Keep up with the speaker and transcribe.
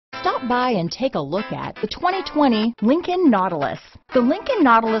Stop by and take a look at the 2020 Lincoln Nautilus. The Lincoln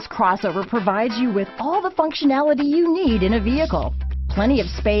Nautilus crossover provides you with all the functionality you need in a vehicle. Plenty of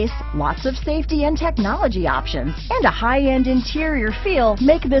space, lots of safety and technology options, and a high-end interior feel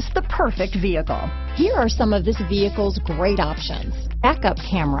make this the perfect vehicle. Here are some of this vehicle's great options: backup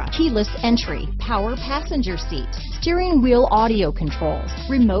camera, keyless entry, power passenger seat, steering wheel audio controls,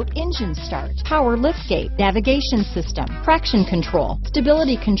 remote engine start, power liftgate, navigation system, traction control,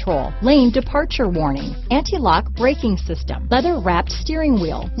 stability control, lane departure warning, anti-lock braking system, leather-wrapped steering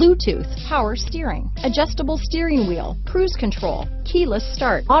wheel, Bluetooth, power steering, adjustable steering wheel, cruise control, keyless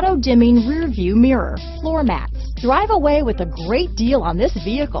start, auto-dimming rear view mirror, floor mats. Drive away with a great deal on this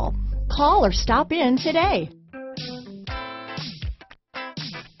vehicle. Call or stop in today.